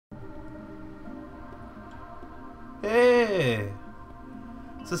way!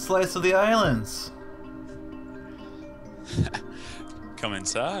 It's a slice of the islands. Come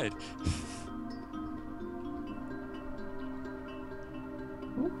inside.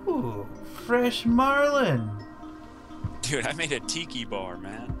 Ooh, fresh marlin. Dude, I made a tiki bar,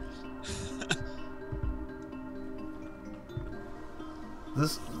 man.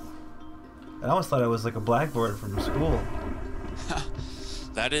 This... I almost thought it was like a blackboard from school.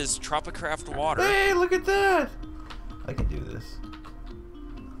 That is Tropicraft water. Hey, look at that! I can do this.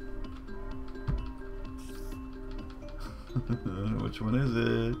 Which one is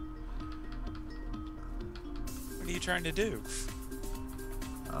it? What are you trying to do?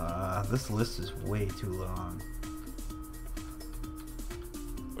 This list is way too long.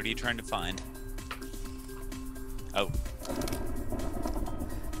 What are you trying to find? Oh.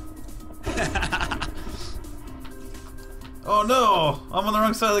 Oh no! I'm on the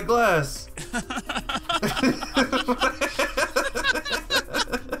wrong side of the glass!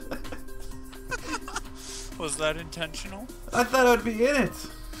 Was that intentional? I thought I would be in it!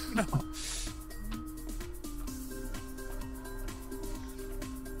 No.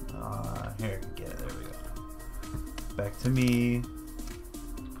 Here, get it. There we go. Back to me.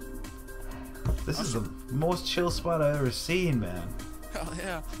 This is the most chill spot I've ever seen, man. Hell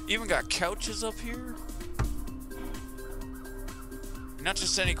yeah. Even got couches up here. Not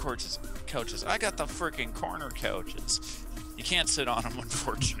just any couches. I got the freaking corner couches. You can't sit on them,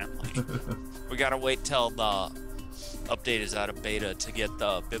 unfortunately. We gotta wait till the update is out of beta to get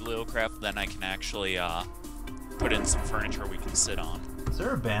the bibliocraft, then I can actually put in some furniture we can sit on. Is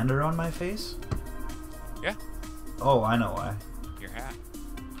there a band around my face? Yeah. Oh, I know why. Your hat.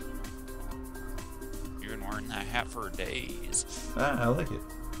 You've been wearing that hat for days. Ah, I like it.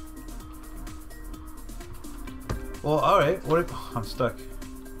 Well, alright. What if... I'm stuck.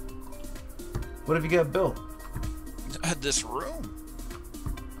 What have you got built? This room.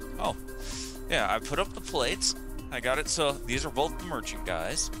 Oh. Yeah, I put up the plates. I got it so these are both the merchant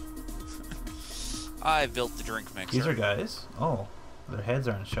guys. I built the drink mixer. These are guys? Oh. Their heads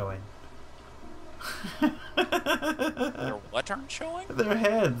aren't showing. Their what aren't showing? Their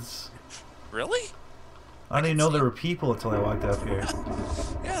heads. Really? I didn't even know there were people until I walked up here.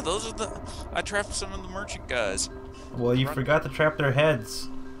 Yeah, those are the... I trapped some of the merchant guys. Well, you forgot to trap their heads.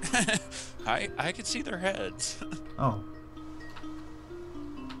 I could see their heads. Oh.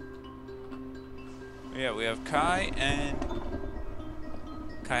 Yeah, we have Kai and...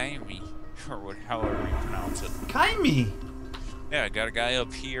 Kaimi. Or however you pronounce it. Kaimi! Yeah, I got a guy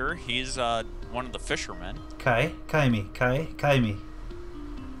up here. He's one of the fishermen. Kaimi.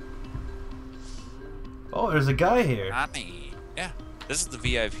 Oh, there's a guy here. Konami. Yeah, this is the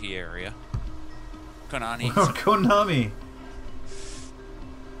VIP area. Konami. Konami.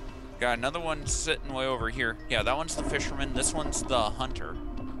 Got another one sitting way over here. Yeah, that one's the fisherman. This one's the hunter,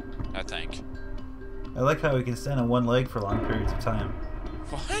 I think. I like how we can stand on one leg for long periods of time.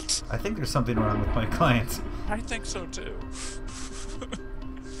 What? I think there's something wrong with my client. I think so too.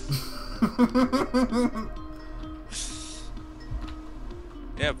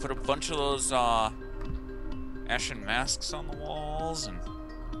 Yeah, put a bunch of those ashen masks on the walls and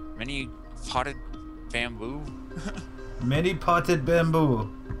many potted bamboo. Many potted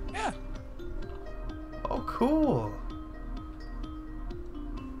bamboo. Yeah. Oh, cool.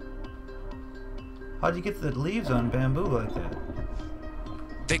 How'd you get the leaves on bamboo like that?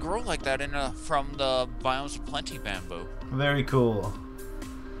 They grow like that from the Biomes of Plenty bamboo. Very cool.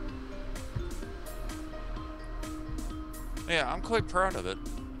 Yeah, I'm quite proud of it.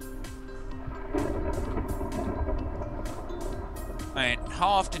 I mean, how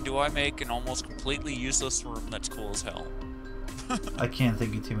often do I make an almost completely useless room that's cool as hell? I can't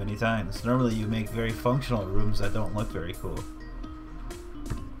think of too many times. Normally you make very functional rooms that don't look very cool.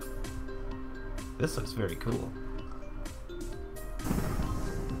 This looks very cool.